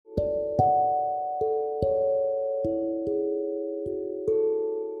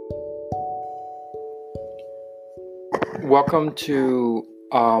Welcome to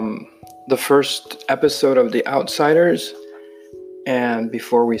the first episode of The Outsiders. And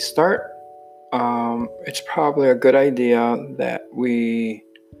before we start, it's probably a good idea that we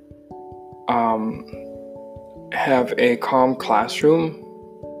have a calm classroom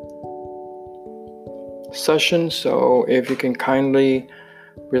session. So if you can kindly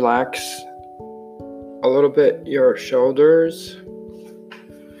relax a little bit your shoulders.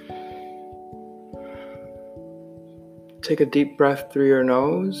 Take a deep breath through your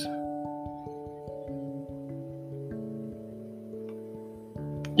nose.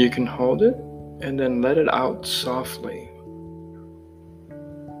 You can hold it and then let it out softly.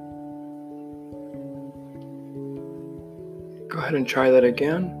 Go ahead and try that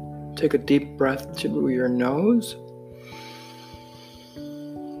again. Take a deep breath through your nose.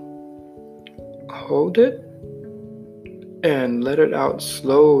 Hold it and let it out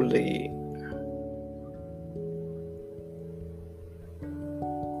slowly.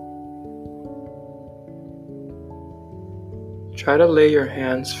 Try to lay your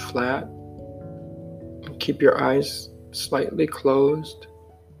hands flat and keep your eyes slightly closed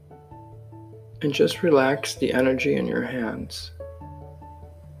and just relax the energy in your hands.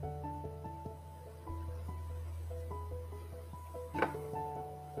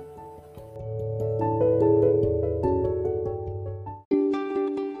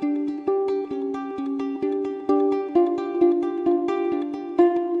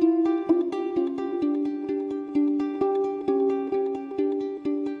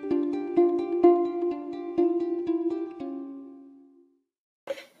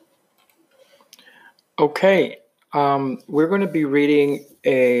 Okay, we're going to be reading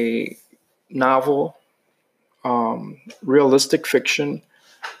a novel, realistic fiction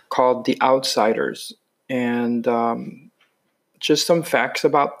called The Outsiders. And just some facts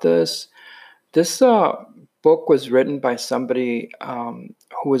about this. This book was written by somebody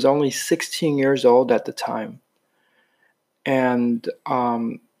who was only 16 years old at the time. And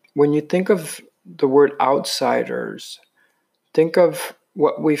when you think of the word outsiders, think of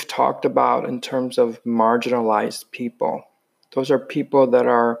what we've talked about in terms of marginalized people. Those are people that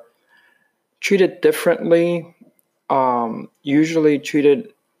are treated differently, usually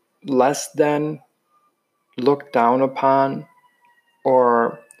treated less than, looked down upon,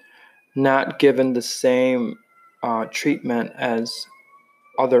 or not given the same treatment as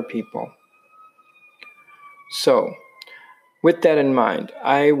other people. So, with that in mind,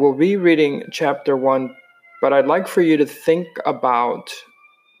 I will be reading chapter 1, but I'd like for you to think about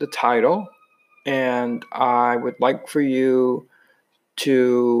the title, and I would like for you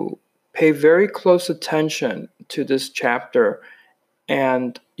to pay very close attention to this chapter,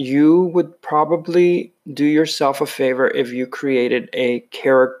 and you would probably do yourself a favor if you created a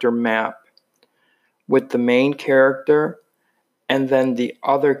character map with the main character and then the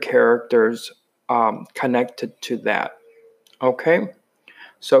other characters connected to that. Okay?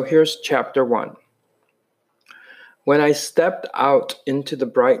 So here's chapter 1. When I stepped out into the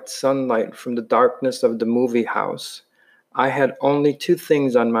bright sunlight from the darkness of the movie house, I had only two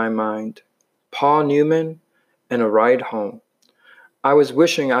things on my mind: Paul Newman and a ride home. I was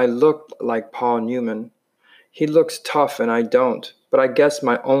wishing I looked like Paul Newman. He looks tough and I don't, but I guess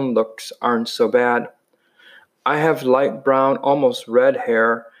my own looks aren't so bad. I have light brown, almost red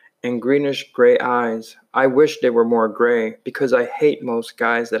hair and greenish gray eyes. I wish they were more gray because I hate most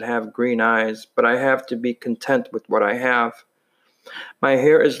guys that have green eyes, but I have to be content with what I have. My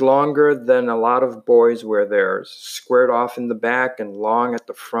hair is longer than a lot of boys wear theirs, squared off in the back and long at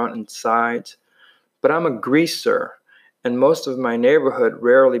the front and sides. But I'm a greaser, and most of my neighborhood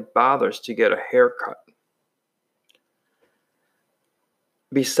rarely bothers to get a haircut.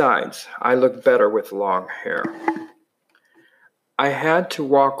 Besides, I look better with long hair. I had to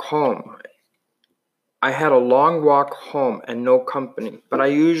walk home. I had a long walk home and no company, but I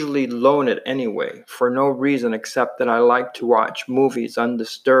usually loan it anyway, for no reason except that I like to watch movies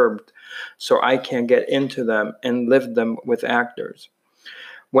undisturbed so I can get into them and live them with actors.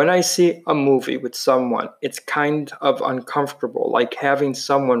 When I see a movie with someone, it's kind of uncomfortable, like having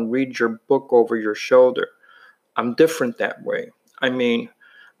someone read your book over your shoulder. I'm different that way. I mean,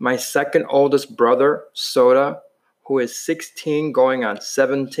 my second oldest brother, Soda, who is 16 going on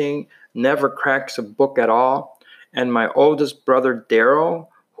 17, never cracks a book at all. And my oldest brother, Daryl,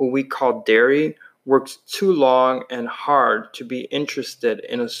 who we call Derry, works too long and hard to be interested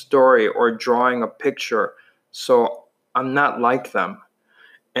in a story or drawing a picture. So I'm not like them.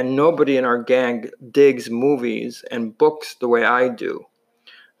 And nobody in our gang digs movies and books the way I do.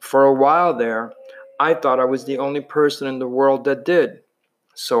 For a while there, I thought I was the only person in the world that did.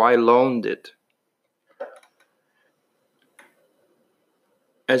 So I loaned it.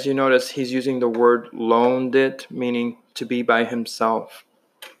 As you notice, he's using the word loaned it, meaning to be by himself.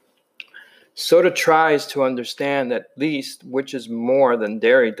 Soda tries to understand at least which is more than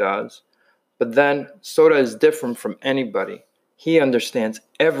Derry does, but then Soda is different from anybody. He understands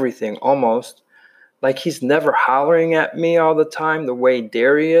everything almost, like he's never hollering at me all the time the way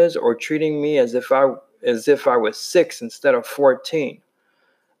Derry is, or treating me as if I was 6 instead of 14.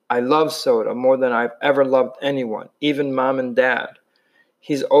 I love Soda more than I've ever loved anyone, even mom and dad.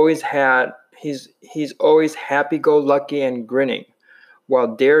 He's always happy-go-lucky and grinning,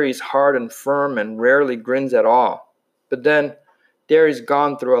 while Derry's hard and firm and rarely grins at all. But then, Derry's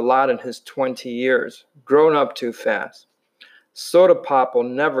gone through a lot in his 20 years, grown up too fast. Soda Pop will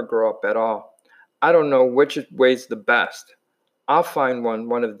never grow up at all. I don't know which way's the best. I'll find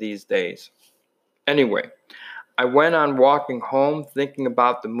one of these days. Anyway, I went on walking home thinking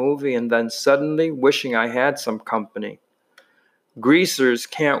about the movie and then suddenly wishing I had some company. Greasers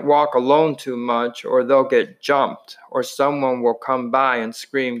can't walk alone too much or they'll get jumped, or someone will come by and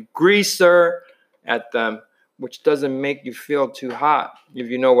scream, "Greaser!" at them, which doesn't make you feel too hot, if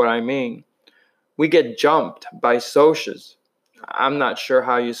you know what I mean. We get jumped by socias. I'm not sure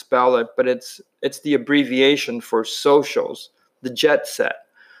how you spell it, but it's the abbreviation for socials, the jet set,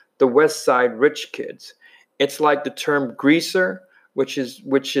 the West Side rich kids. It's like the term greaser, which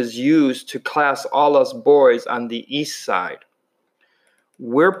is used to class all us boys on the East Side.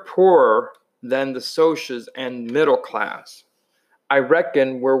 We're poorer than the socias and middle class. I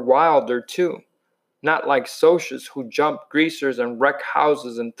reckon we're wilder too. Not like socias who jump greasers and wreck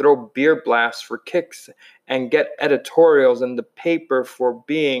houses and throw beer blasts for kicks and get editorials in the paper for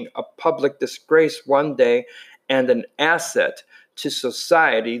being a public disgrace one day and an asset to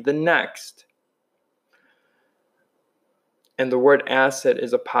society the next. And the word asset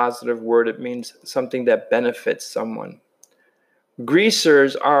is a positive word. It means something that benefits someone.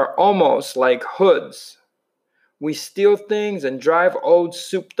 Greasers are almost like hoods. We steal things and drive old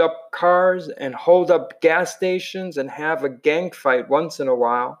souped up cars and hold up gas stations and have a gang fight once in a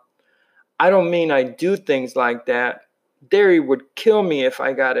while. I don't mean I do things like that. Derry would kill me if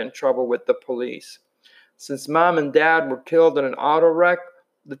I got in trouble with the police. Since mom and dad were killed in an auto wreck,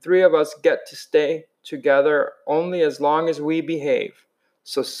 the three of us get to stay together only as long as we behave.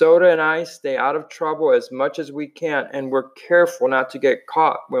 So Soda and I stay out of trouble as much as we can, and we're careful not to get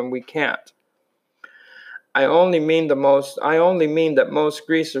caught when we can't. I only mean that most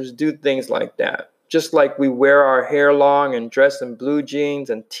greasers do things like that. Just like we wear our hair long and dress in blue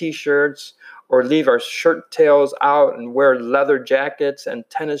jeans and t-shirts, or leave our shirt tails out and wear leather jackets and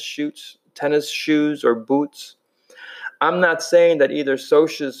tennis shoes or boots. I'm not saying that either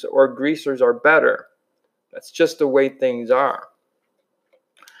socias or greasers are better. That's just the way things are.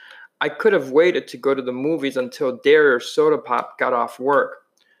 I could have waited to go to the movies until Derry or Soda Pop got off work.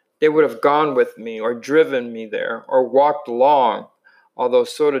 They would have gone with me or driven me there or walked along, although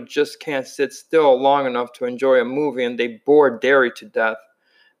Soda just can't sit still long enough to enjoy a movie and they bore Derry to death.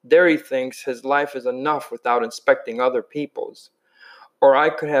 Derry thinks his life is enough without inspecting other people's. Or I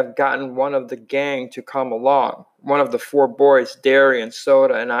could have gotten one of the gang to come along, one of the 4 boys Derry and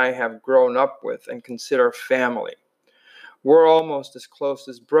Soda and I have grown up with and consider family. We're almost as close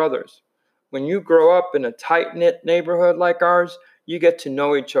as brothers. When you grow up in a tight-knit neighborhood like ours, you get to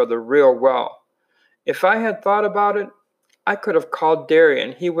know each other real well. If I had thought about it, I could have called Derry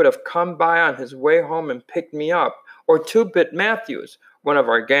and he would have come by on his way home and picked me up. Or Two-Bit Matthews, one of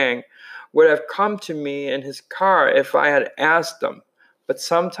our gang, would have come to me in his car if I had asked him. But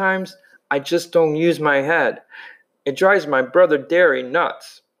sometimes I just don't use my head. It drives my brother Derry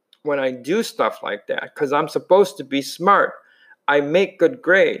nuts when I do stuff like that, because I'm supposed to be smart. I make good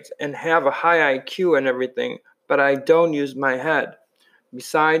grades and have a high IQ and everything, but I don't use my head.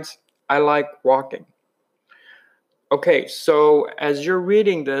 Besides, I like walking. Okay, so as you're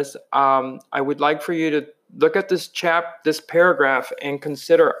reading this, I would like for you to look at this paragraph and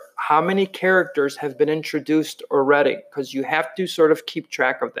consider how many characters have been introduced already, because you have to sort of keep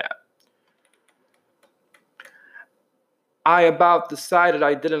track of that. I about decided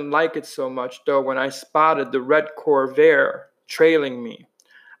I didn't like it so much, though, when I spotted the red Corvair trailing me.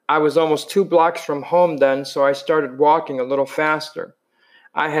 I was almost 2 blocks from home then, so I started walking a little faster.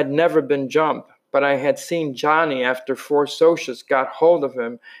 I had never been jumped, but I had seen Johnny after 4 socias got hold of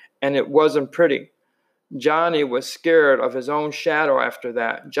him, and it wasn't pretty. Johnny was scared of his own shadow after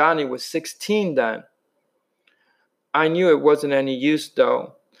that. Johnny was 16 then. I knew it wasn't any use,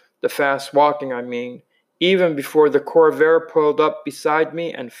 though. The fast walking, I mean. Even before the Corvair pulled up beside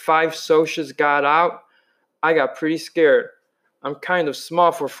me and 5 socias got out, I got pretty scared. I'm kind of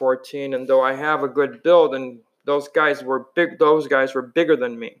small for 14, and though I have a good build and Those guys were bigger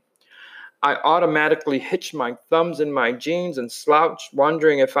than me. I automatically hitched my thumbs in my jeans and slouched,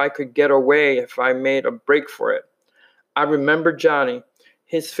 wondering if I could get away if I made a break for it. I remember Johnny,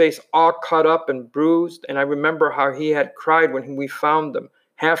 his face all cut up and bruised, and I remember how he had cried when we found him,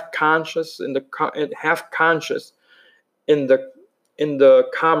 half conscious in the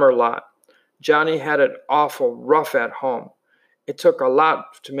Commer lot. Johnny had it awful rough at home. It took a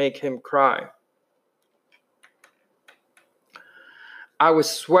lot to make him cry. I was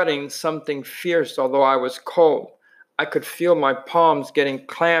sweating something fierce, although I was cold. I could feel my palms getting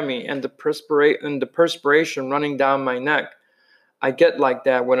clammy and the perspiration running down my neck. I get like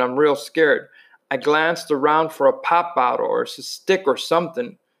that when I'm real scared. I glanced around for a pop bottle or a stick or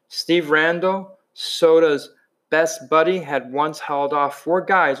something. Steve Randall, Soda's best buddy, had once held off 4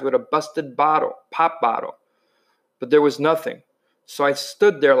 guys with a busted pop bottle. But there was nothing. So I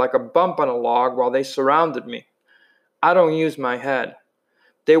stood there like a bump on a log while they surrounded me. I don't use my head.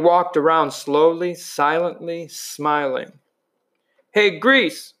 They walked around slowly, silently, smiling. "Hey,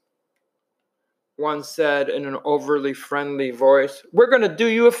 Grease," one said in an overly friendly voice. "We're going to do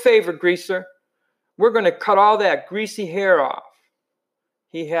you a favor, Greaser. We're going to cut all that greasy hair off."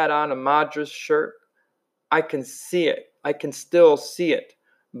 He had on a Madras shirt. I can see it. I can still see it.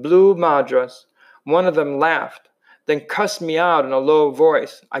 Blue Madras. One of them laughed, then cussed me out in a low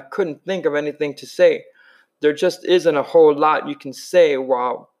voice. I couldn't think of anything to say. There just isn't a whole lot you can say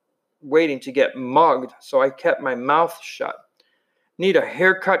while waiting to get mugged, so I kept my mouth shut. "Need a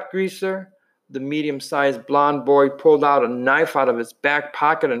haircut, Greaser?" The medium-sized blond boy pulled out a knife out of his back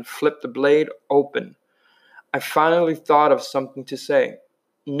pocket and flipped the blade open. I finally thought of something to say.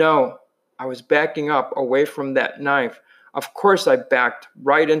 No, I was backing up away from that knife. Of course I backed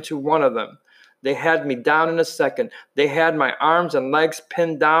right into one of them. They had me down in a second. They had my arms and legs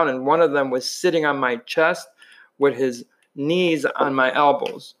pinned down, and one of them was sitting on my chest with his knees on my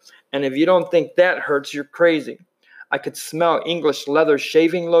elbows. And if you don't think that hurts, you're crazy. I could smell English leather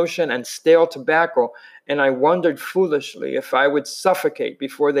shaving lotion and stale tobacco, and I wondered foolishly if I would suffocate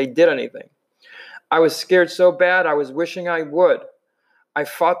before they did anything. I was scared so bad I was wishing I would. I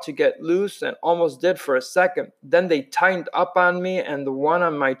fought to get loose and almost did for a second. Then they tightened up on me, and the one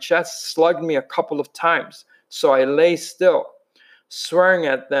on my chest slugged me a couple of times. So I lay still, swearing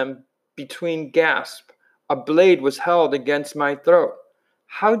at them between gasps. A blade was held against my throat.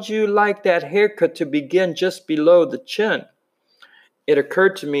 "How'd you like that haircut to begin just below the chin?" It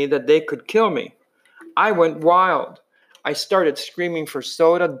occurred to me that they could kill me. I went wild. I started screaming for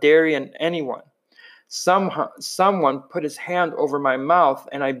soda, dairy, and anyone. Someone put his hand over my mouth,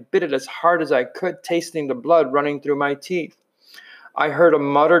 and I bit it as hard as I could, tasting the blood running through my teeth. I heard a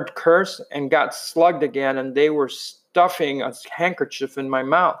muttered curse and got slugged again, and they were stuffing a handkerchief in my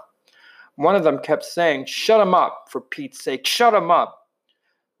mouth. One of them kept saying, "Shut him up, for Pete's sake, shut him up."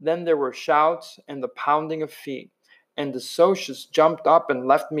 Then there were shouts and the pounding of feet, and the socius jumped up and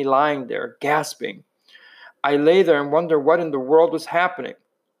left me lying there, gasping. I lay there and wondered what in the world was happening.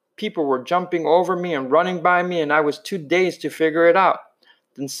 People were jumping over me and running by me, and I was too dazed to figure it out.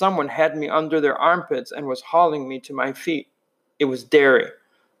 Then someone had me under their armpits and was hauling me to my feet. It was Derry.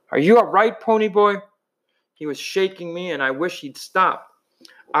 "Are you all right, pony boy?" He was shaking me, and I wish he'd stop.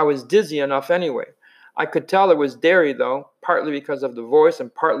 I was dizzy enough anyway. I could tell it was Derry, though, partly because of the voice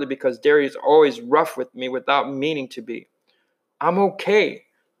and partly because Derry is always rough with me without meaning to be. "I'm okay.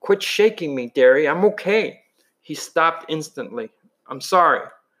 Quit shaking me, Derry. I'm okay." He stopped instantly. "I'm sorry."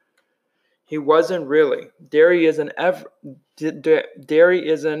 He wasn't really. Derry isn't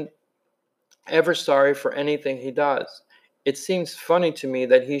ever sorry for anything he does. It seems funny to me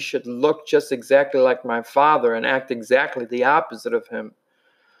that he should look just exactly like my father and act exactly the opposite of him.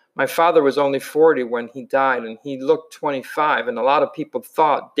 My father was only 40 when he died, and he looked 25, and a lot of people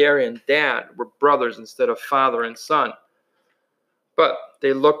thought Derry and Dad were brothers instead of father and son. But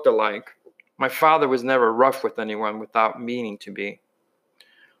they looked alike. My father was never rough with anyone without meaning to be.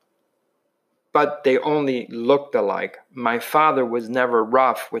 But they only looked alike. My father was never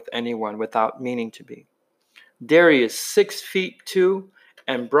rough with anyone without meaning to be. Derry is 6'2"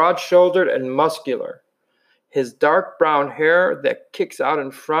 and broad-shouldered and muscular. His dark brown hair that kicks out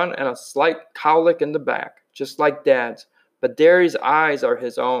in front and a slight cowlick in the back, just like Dad's. But Derry's eyes are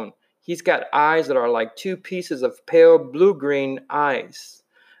his own. He's got eyes that are like 2 pieces of pale blue-green ice.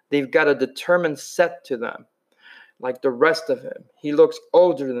 They've got a determined set to them. Like the rest of him, he looks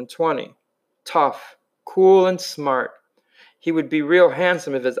older than 20. Tough, cool, and smart. He would be real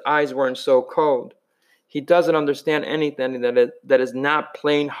handsome if his eyes weren't so cold. He doesn't understand anything that is not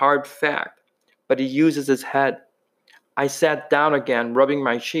plain hard fact, but he uses his head. I sat down again, rubbing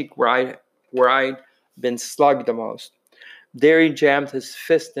my cheek where I'd been slugged the most. Derry jammed his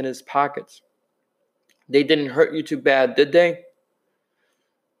fist in his pockets. They didn't hurt you too bad, did they?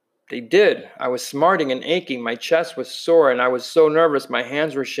 They did. I was smarting and aching. My chest was sore, and I was so nervous my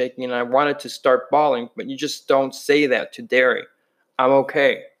hands were shaking, and I wanted to start bawling, but you just don't say that to Derry. I'm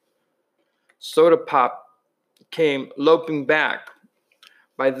okay. Soda Pop came loping back.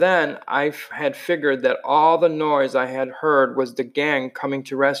 By then, I had figured that all the noise I had heard was the gang coming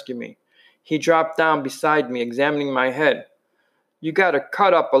to rescue me. He dropped down beside me, examining my head. You got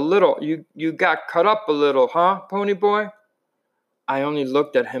cut up a little, huh, pony boy? I only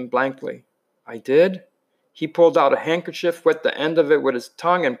looked at him blankly. I did? He pulled out a handkerchief, wet the end of it with his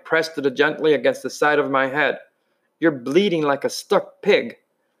tongue, and pressed it gently against the side of my head. You're bleeding like a stuck pig.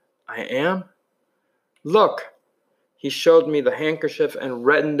 I am? Look. He showed me the handkerchief and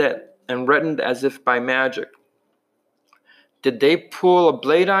reddened as if by magic. Did they pull a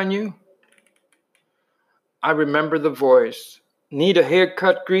blade on you? I remember the voice. Need a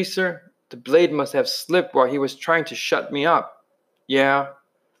haircut, greaser? The blade must have slipped while he was trying to shut me up. Yeah.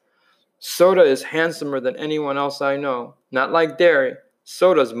 Soda is handsomer than anyone else I know. Not like Derry.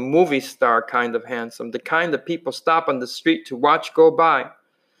 Soda's movie star kind of handsome, the kind that people stop on the street to watch go by.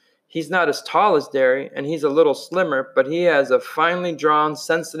 He's not as tall as Derry, and he's a little slimmer, but he has a finely drawn,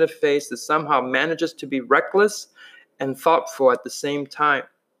 sensitive face that somehow manages to be reckless and thoughtful at the same time.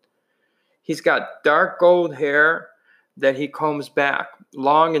 He's got dark gold hair that he combs back,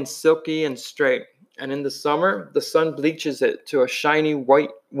 long and silky and straight, and in the summer, the sun bleaches it to a shiny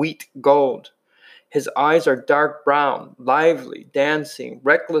wheat gold. His eyes are dark brown, lively, dancing,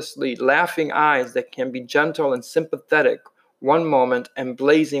 recklessly laughing eyes that can be gentle and sympathetic one moment and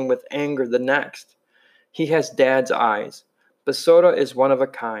blazing with anger the next. He has Dad's eyes. But Soda is one of a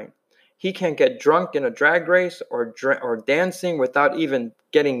kind. He can get drunk in a drag race or dancing without even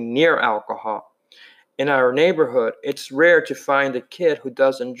getting near alcohol. In our neighborhood, it's rare to find a kid who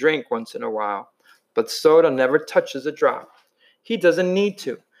doesn't drink once in a while. But Soda never touches a drop. He doesn't need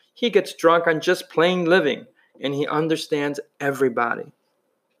to. He gets drunk on just plain living, and he understands everybody.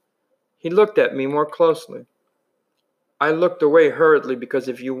 He looked at me more closely. I looked away hurriedly because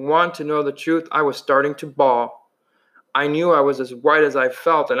if you want to know the truth, I was starting to bawl. I knew I was as white as I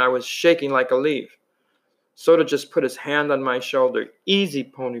felt, and I was shaking like a leaf. Soda just put his hand on my shoulder. Easy,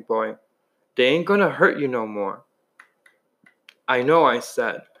 pony boy. They ain't gonna hurt you no more. I know, I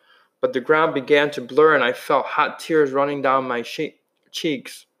said, but the ground began to blur and I felt hot tears running down my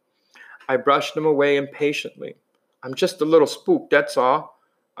cheeks. I brushed them away impatiently. I'm just a little spooked, that's all.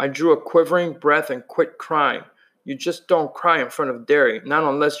 I drew a quivering breath and quit crying. You just don't cry in front of Derry, not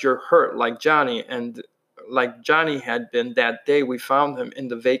unless you're hurt like Johnny had been that day we found him in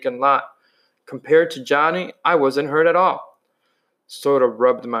the vacant lot. Compared to Johnny, I wasn't hurt at all. Soda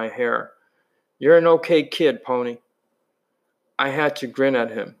rubbed my hair. You're an okay kid, Pony. I had to grin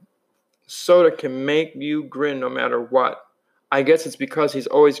at him. Soda can make you grin no matter what. I guess it's because he's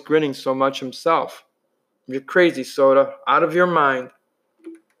always grinning so much himself. You're crazy, Soda. Out of your mind.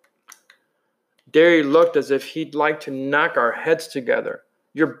 Derry looked as if he'd like to knock our heads together.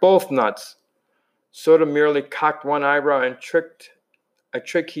 You're both nuts. Soda merely cocked one eyebrow and a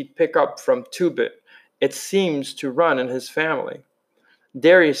trick he'd pick up from Two-Bit. It seems to run in his family.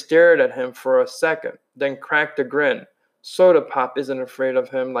 Derry stared at him for a second, then cracked a grin. Soda Pop isn't afraid of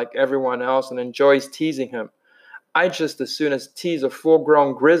him like everyone else and enjoys teasing him. I just as soon as tease a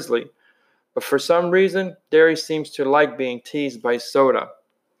full-grown grizzly. But for some reason, Derry seems to like being teased by Soda.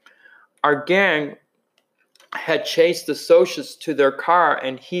 Our gang had chased the socials to their car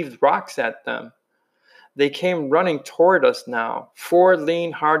and heaved rocks at them. They came running toward us now, 4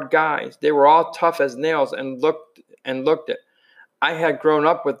 lean, hard guys. They were all tough as nails and looked it. I had grown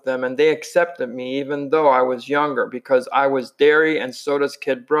up with them and they accepted me even though I was younger because I was Derry and Soda's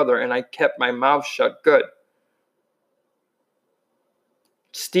kid brother and I kept my mouth shut good.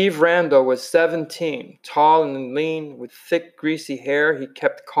 Steve Randall was 17, tall and lean, with thick, greasy hair he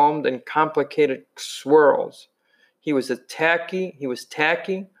kept combed in complicated swirls. He was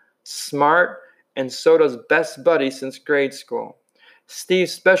tacky, smart, and Soda's best buddy since grade school.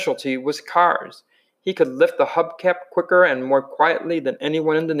 Steve's specialty was cars. He could lift the hubcap quicker and more quietly than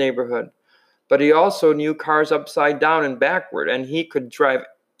anyone in the neighborhood. But he also knew cars upside down and backward, and he could drive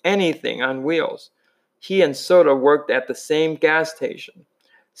anything on wheels. He and Soda worked at the same gas station.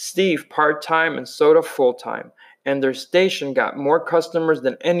 Steve part-time and Soda full-time, and their station got more customers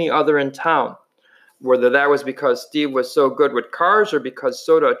than any other in town. Whether that was because Steve was so good with cars or because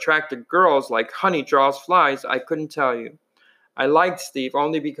Soda attracted girls like honey draws flies, I couldn't tell you. I liked Steve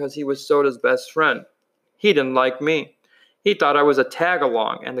only because he was Soda's best friend. He didn't like me. He thought I was a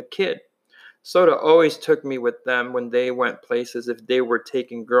tag-along and a kid. Soda always took me with them when they went places if they weren't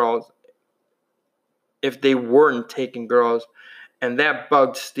taking girls, and that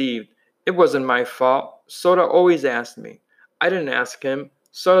bugged Steve. It wasn't my fault. Soda always asked me. I didn't ask him.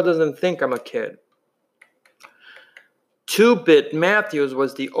 Soda doesn't think I'm a kid. Two-Bit Matthews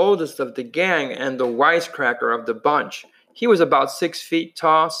was the oldest of the gang and the wisecracker of the bunch. He was about 6 feet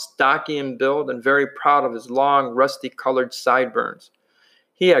tall, stocky in build, and very proud of his long, rusty-colored sideburns.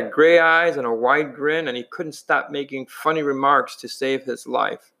 He had gray eyes and a wide grin, and he couldn't stop making funny remarks to save his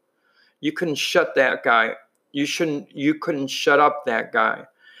life. You couldn't shut that guy. You couldn't shut up that guy.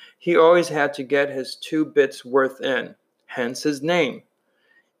 He always had to get his 2 bits worth in, hence his name.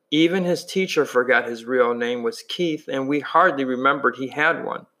 Even his teacher forgot his real name was Keith, and we hardly remembered he had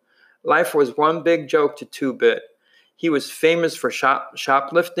one. Life was one big joke to 2-Bit. He was famous for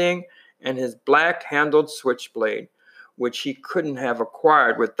shoplifting and his black-handled switchblade, which he couldn't have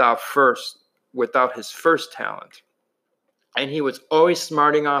acquired without his first talent. And he was always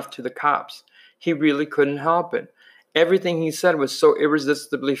smarting off to the cops. He really couldn't help it. Everything he said was so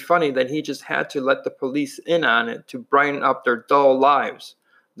irresistibly funny that he just had to let the police in on it to brighten up their dull lives.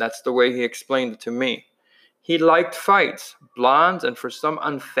 That's the way he explained it to me. He liked fights, blondes, and for some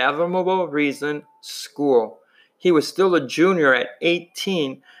unfathomable reason, school. He was still a junior at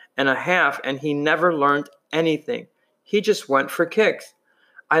 18 and a half, and he never learned anything. He just went for kicks.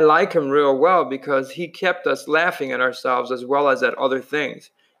 I like him real well because he kept us laughing at ourselves as well as at other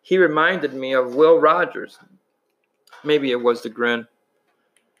things. He reminded me of Will Rogers. Maybe it was the grin.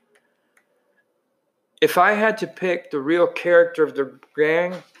 If I had to pick the real character of the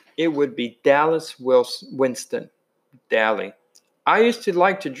gang, it would be Dallas Winston. Dally. I used to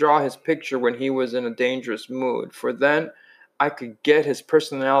like to draw his picture when he was in a dangerous mood, for then I could get his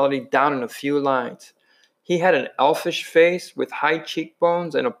personality down in a few lines. He had an elfish face with high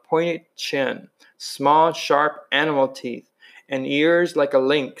cheekbones and a pointed chin, small, sharp animal teeth, and ears like a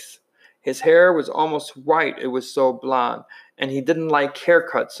lynx. His hair was almost white, it was so blonde, and he didn't like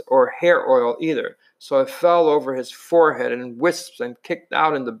haircuts or hair oil either, so it fell over his forehead in wisps and kicked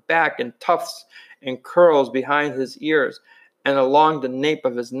out in the back in tufts and curls behind his ears and along the nape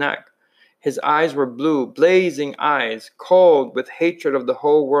of his neck. His eyes were blue, blazing eyes, cold with hatred of the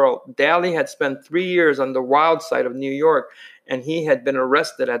whole world. Dally had spent 3 years on the wild side of New York, and he had been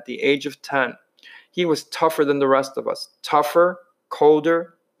arrested at the age of 10. He was tougher than the rest of us. Tougher,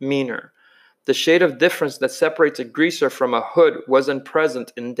 colder, meaner. The shade of difference that separates a greaser from a hood wasn't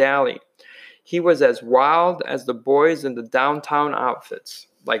present in Dally. He was as wild as the boys in the downtown outfits,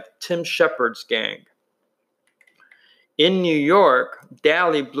 like Tim Shepard's gang. In New York,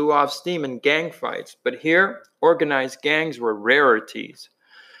 Dally blew off steam in gang fights, but here, organized gangs were rarities.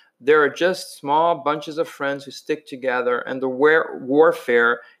 There are just small bunches of friends who stick together, and the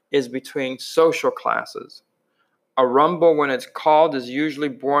warfare is between social classes. A rumble, when it's called, is usually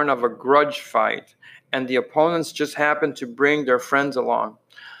born of a grudge fight, and the opponents just happen to bring their friends along.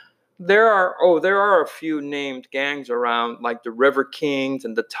 There are a few named gangs around, like the River Kings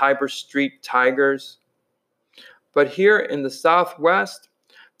and the Tiber Street Tigers. But here in the Southwest,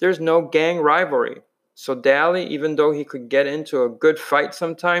 there's no gang rivalry. So Dally, even though he could get into a good fight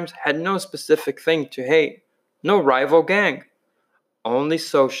sometimes, had no specific thing to hate. No rival gang. Only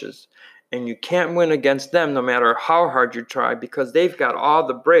socias. And you can't win against them no matter how hard you try because they've got all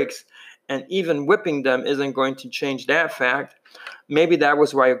the breaks, and even whipping them isn't going to change that fact. Maybe that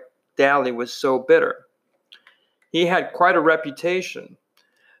was why Dally was so bitter. He had quite a reputation.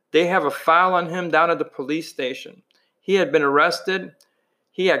 They have a file on him down at the police station. He had been arrested.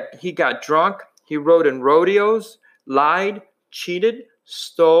 He got drunk. He rode in rodeos, lied, cheated,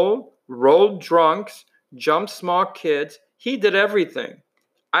 stole, rolled drunks, jumped small kids. He did everything.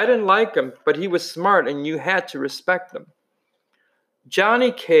 I didn't like him, but he was smart and you had to respect him.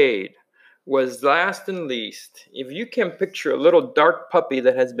 Johnny Cade was last and least. If you can picture a little dark puppy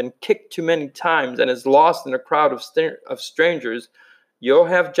that has been kicked too many times and is lost in a crowd of strangers, you'll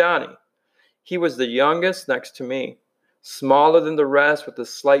have Johnny. He was the youngest next to me, smaller than the rest with a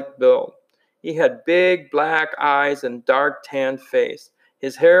slight build. He had big black eyes and dark tanned face.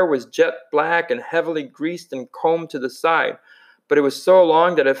 His hair was jet black and heavily greased and combed to the side, but it was so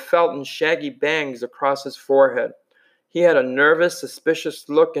long that it felt in shaggy bangs across his forehead. He had a nervous, suspicious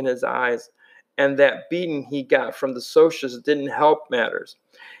look in his eyes, and that beating he got from the socials didn't help matters.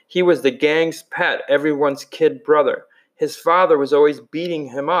 He was the gang's pet, everyone's kid brother. His father was always beating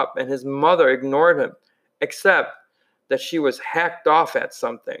him up, and his mother ignored him, except that she was hacked off at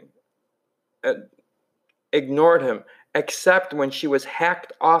something. Ignored him, except when she was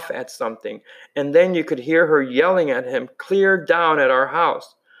hacked off at something, and then you could hear her yelling at him clear down at our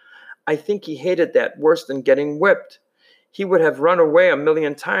house. I think he hated that worse than getting whipped. He would have run away a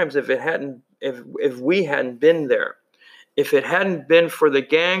million times if we hadn't been there. If it hadn't been for the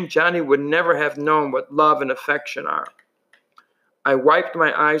gang, Johnny would never have known what love and affection are. I wiped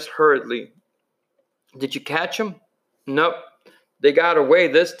my eyes hurriedly. Did you catch him? Nope. They got away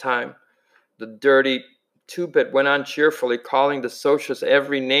this time. The dirty two-bit went on cheerfully, calling the socialist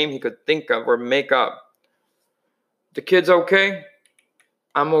every name he could think of or make up. The kid's okay?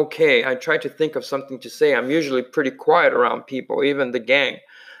 I'm okay. I tried to think of something to say. I'm usually pretty quiet around people, even the gang.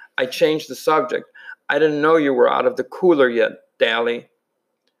 I changed the subject. I didn't know you were out of the cooler yet, Dally.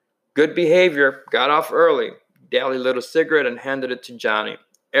 Good behavior. Got off early. Dally lit a cigarette and handed it to Johnny.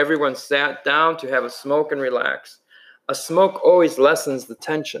 Everyone sat down to have a smoke and relax. A smoke always lessens the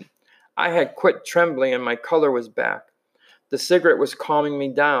tension. I had quit trembling and my color was back. The cigarette was calming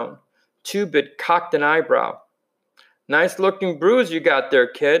me down. Two-bit cocked an eyebrow. Nice looking bruise you got there,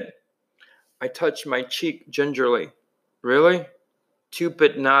 kid. I touched my cheek gingerly. Really?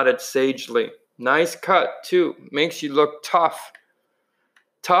 Two-bit nodded sagely. Nice cut, too. Makes you look tough.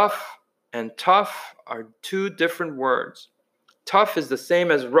 Tough and tough are two different words. Tough is the same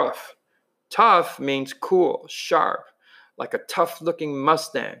as rough. Tough means cool, sharp, like a tough-looking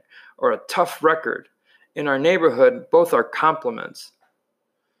Mustang or a tough record. In our neighborhood, both are compliments.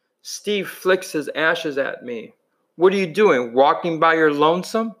 Steve flicks his ashes at me. What are you doing, walking by your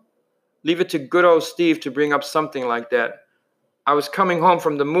lonesome? Leave it to good old Steve to bring up something like that. I was coming home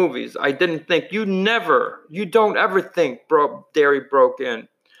from the movies. I didn't think. You don't ever think, Derry broke in.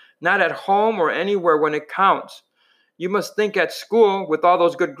 Not at home or anywhere when it counts. You must think at school with all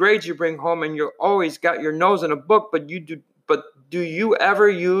those good grades you bring home and you always got your nose in a book, but do you ever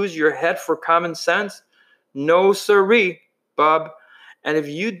use your head for common sense? No siree, bub. And if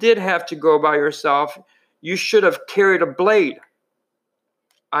you did have to go by yourself, you should have carried a blade.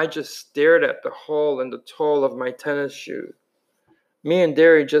 I just stared at the hole in the toe of my tennis shoe. Me and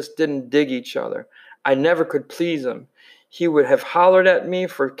Derry just didn't dig each other. I never could please him. He would have hollered at me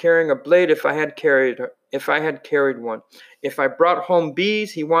for carrying a blade if I had carried one. If I brought home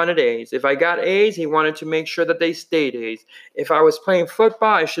B's, he wanted A's. If I got A's, he wanted to make sure that they stayed A's. If I was playing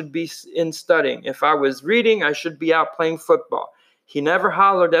football, I should be in studying. If I was reading, I should be out playing football. He never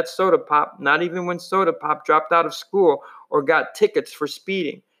hollered at Soda Pop, not even when Soda Pop dropped out of school or got tickets for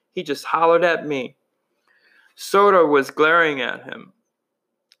speeding. He just hollered at me. Soda was glaring at him.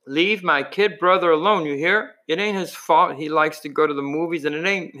 Leave my kid brother alone, you hear? It ain't his fault he likes to go to the movies, and it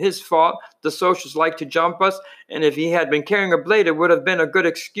ain't his fault the socials like to jump us, and if he had been carrying a blade, it would have been a good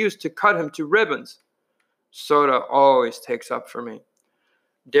excuse to cut him to ribbons. Soda always takes up for me.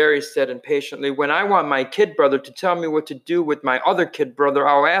 Derry said impatiently, when I want my kid brother to tell me what to do with my other kid brother,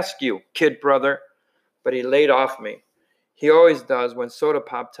 I'll ask you, kid brother. But he laid off me. He always does when Soda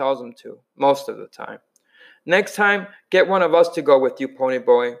Pop tells him to, most of the time. Next time, get one of us to go with you, Pony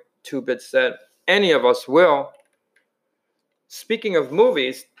Boy, Two-Bit said. Any of us will. Speaking of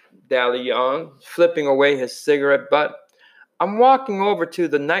movies, Dally yawned, flipping away his cigarette butt, I'm walking over to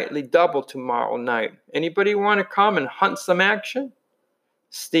the Nightly Double tomorrow night. Anybody want to come and hunt some action?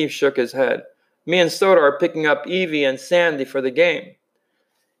 Steve shook his head. Me and Soda are picking up Evie and Sandy for the game.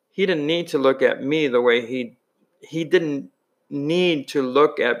 He didn't need to look at me the way he didn't need to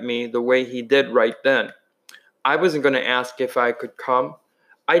look at me the way he did right then. I wasn't going to ask if I could come.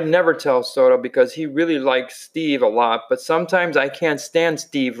 I'd never tell Soda because he really likes Steve a lot, but sometimes I can't stand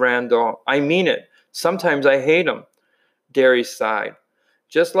Steve Randall. I mean it. Sometimes I hate him. Derry sighed.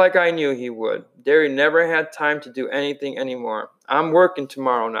 Just like I knew he would. Derry never had time to do anything anymore. I'm working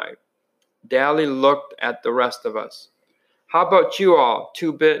tomorrow night. Dally looked at the rest of us. How about you all,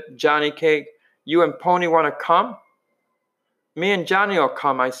 Two-Bit, Johnny Cake? You and Pony want to come? Me and Johnny will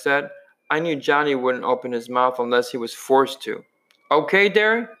come, I said. I knew Johnny wouldn't open his mouth unless he was forced to. Okay,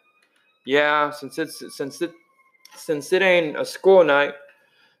 Derry? Yeah, since it ain't a school night.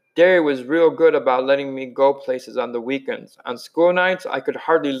 Derry was real good about letting me go places on the weekends. On school nights, I could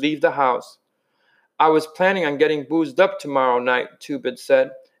hardly leave the house. I was planning on getting boozed up tomorrow night, Two-Bit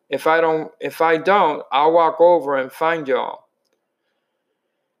said. If I don't, I'll walk over and find y'all.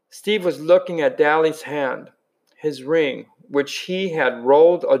 Steve was looking at Dally's hand. His ring, which he had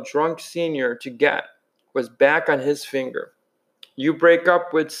rolled a drunk senior to get, was back on his finger. You break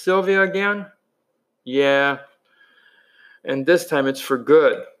up with Sylvia again? Yeah. And this time it's for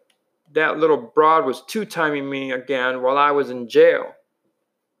good. That little broad was two-timing me again while I was in jail.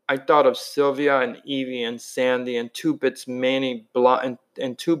 I thought of Sylvia and Evie and Sandy and Two-Bit's many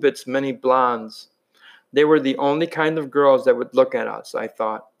blondes. They were the only kind of girls that would look at us, I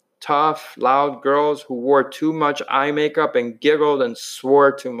thought. tough, loud girls who wore too much eye makeup and giggled and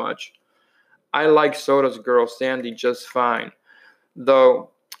swore too much. I liked Soda's girl Sandy just fine,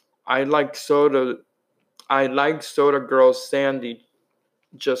 though I liked Soda girl Sandy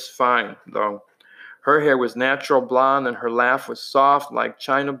just fine, though. Her hair was natural blonde and her laugh was soft like her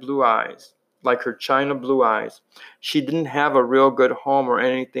china blue eyes. She didn't have a real good home or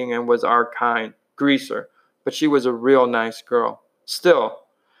anything and was our kind, greaser, but she was a real nice girl. Still,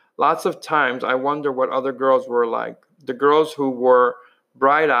 lots of times I wonder what other girls were like. The girls who were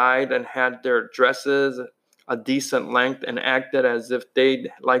bright-eyed and had their dresses a decent length and acted as if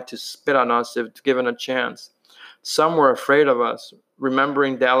they'd like to spit on us if given a chance. Some were afraid of us,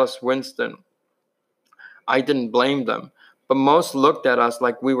 remembering Dallas Winston. I didn't blame them, but most looked at us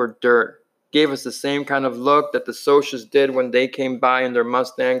like we were dirt, gave us the same kind of look that the Socials did when they came by in their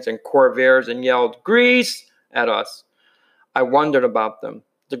Mustangs and Corvairs and yelled, "Grease!" at us. I wondered about them,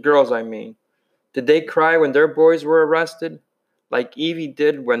 the girls I mean. Did they cry when their boys were arrested, like Evie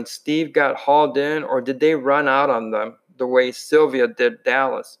did when Steve got hauled in, or did they run out on them the way Sylvia did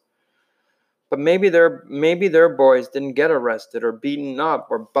Dallas? But maybe their boys didn't get arrested or beaten up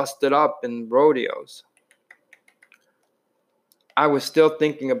or busted up in rodeos. I was still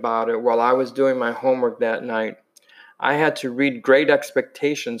thinking about it while I was doing my homework that night. I had to read Great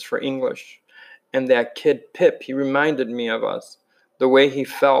Expectations for English, and that kid Pip, he reminded me of us. The way he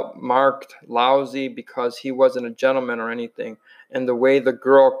felt marked lousy because he wasn't a gentleman or anything, and the way the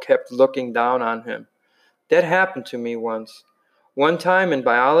girl kept looking down on him. That happened to me once. One time in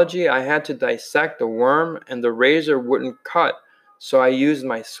biology, I had to dissect a worm, and the razor wouldn't cut, so I used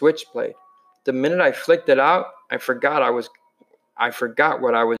my switchblade. The minute I flicked it out, I forgot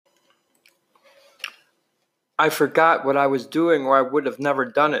what I was doing, or I would have never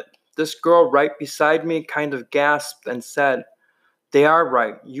done it. This girl right beside me kind of gasped and said, "They are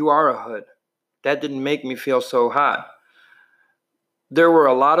right. You are a hood." That didn't make me feel so hot. There were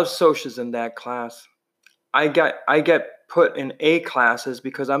a lot of socials in that class. I get put in A classes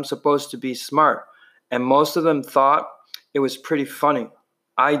because I'm supposed to be smart, and most of them thought it was pretty funny.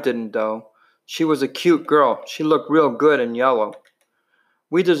 I didn't, though. She was a cute girl. She looked real good in yellow.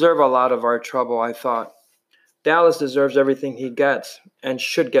 We deserve a lot of our trouble, I thought. Dallas deserves everything he gets, and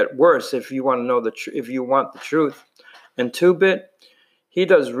should get worse if you want to know if you want the truth. And Two-Bit, he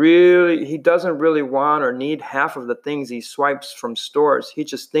doesn't really want or need half of the things he swipes from stores. He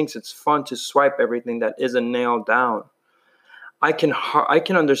just thinks it's fun to swipe everything that isn't nailed down. I can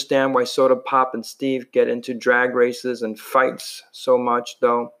understand why Soda Pop and Steve get into drag races and fights so much,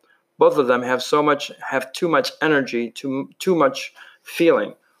 though. Both of them have too much energy, too much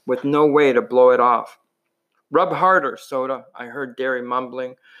feeling, with no way to blow it off. "Rub harder, Soda," I heard Derry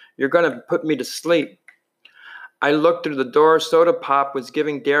mumbling. "You're going to put me to sleep." I looked through the door. Soda Pop was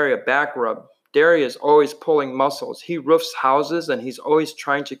giving Derry a back rub. Derry is always pulling muscles. He roofs houses, and he's always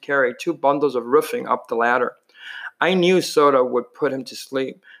trying to carry 2 bundles of roofing up the ladder. I knew Soda would put him to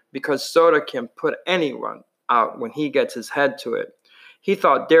sleep, because Soda can put anyone out when he gets his head to it. He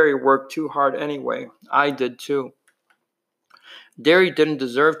thought Derry worked too hard anyway. I did too. Derry didn't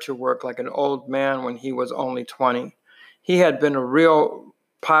deserve to work like an old man when he was only 20. He had been a real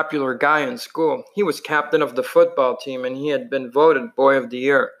popular guy in school. He was captain of the football team, and he had been voted Boy of the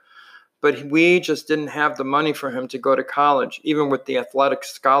Year. But we just didn't have the money for him to go to college, even with the athletic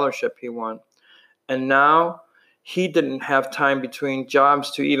scholarship he won. And now he didn't have time between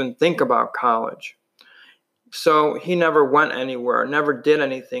jobs to even think about college. So he never went anywhere, never did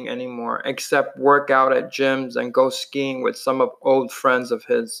anything anymore, except work out at gyms and go skiing with some of old friends of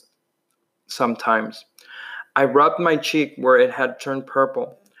his sometimes. I rubbed my cheek where it had turned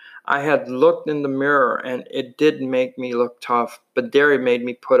purple. I had looked in the mirror, and it did make me look tough, but Derry made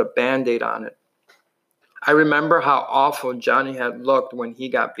me put a Band-Aid on it. I remember how awful Johnny had looked when he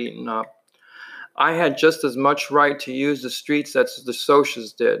got beaten up. I had just as much right to use the streets as the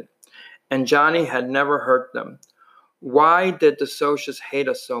Socials did, and Johnny had never hurt them. Why did the Socials hate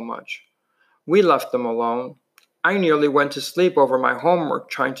us so much? We left them alone. I nearly went to sleep over my homework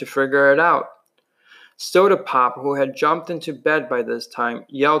trying to figure it out. Soda Pop, who had jumped into bed by this time,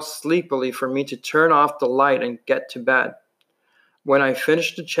 yelled sleepily for me to turn off the light and get to bed. When I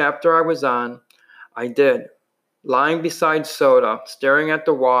finished the chapter I was on, I did. Lying beside Soda, staring at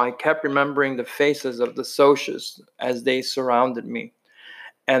the wall, I kept remembering the faces of the Socials as they surrounded me,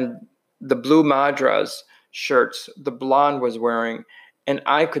 and the blue Madras shirts the blonde was wearing, and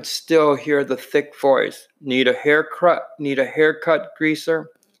I could still hear the thick voice. Need a haircut,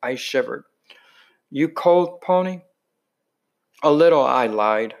 greaser?" I shivered. "You cold, Pony?" "A little," I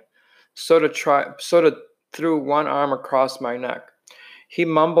lied. Soda threw one arm across my neck. He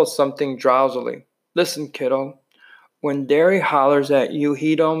mumbled something drowsily. Listen, kiddo, when Derry hollers at you,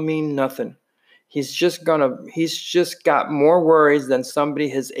 he don't mean nothing. He's just got more worries than somebody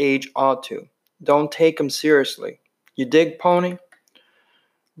his age ought to. Don't take him seriously. You dig, Pony?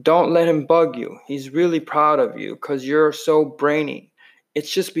 Don't let him bug you. He's really proud of you 'cause you're so brainy.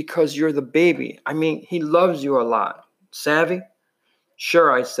 It's just because you're the baby. I mean, he loves you a lot. Savvy?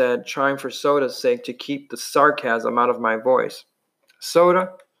 Sure, I said, trying for Soda's sake to keep the sarcasm out of my voice.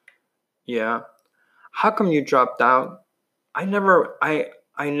 Soda? Yeah. How come you dropped out? I never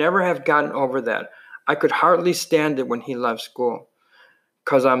have gotten over that. I could hardly stand it when he left school.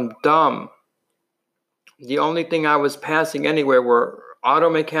 'Cause I'm dumb. The only thing I was passing anywhere were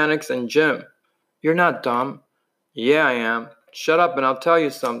auto mechanics and gym. You're not dumb. Yeah, I am. Shut up and I'll tell you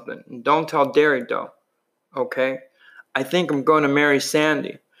something. And don't tell Derry, though. Okay? I think I'm going to marry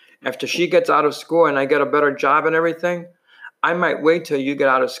Sandy. After she gets out of school and I get a better job and everything, I might wait till you get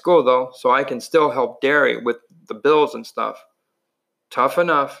out of school, though, so I can still help Derry with the bills and stuff. Tough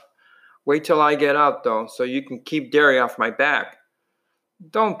enough. Wait till I get out, though, so you can keep Derry off my back.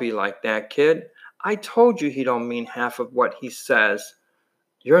 Don't be like that, kid. I told you he don't mean half of what he says.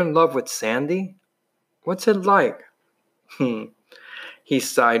 You're in love with Sandy? What's it like? He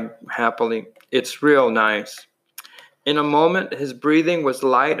sighed happily. It's real nice. In a moment, his breathing was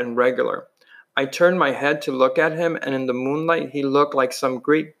light and regular. I turned my head to look at him, and in the moonlight, he looked like some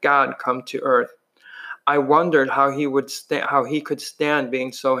Greek god come to earth. I wondered how he could stand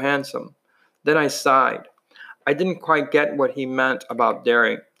being so handsome. Then I sighed. I didn't quite get what he meant about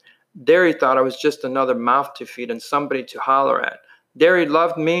Derry. Derry thought I was just another mouth to feed and somebody to holler at. Derry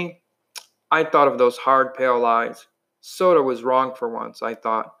loved me? I thought of those hard, pale eyes. Soda was wrong for once, I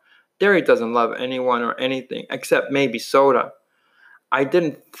thought. Derry doesn't love anyone or anything, except maybe Soda. I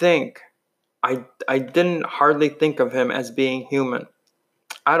didn't hardly think of him as being human.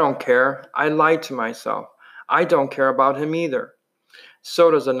 I don't care. I lied to myself. I don't care about him either.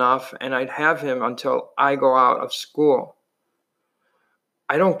 Soda's enough, and I'd have him until I go out of school.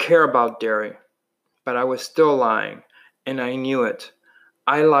 I don't care about Derry, but I was still lying, and I knew it.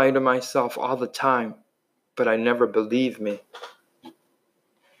 I lie to myself all the time, but I never believe me.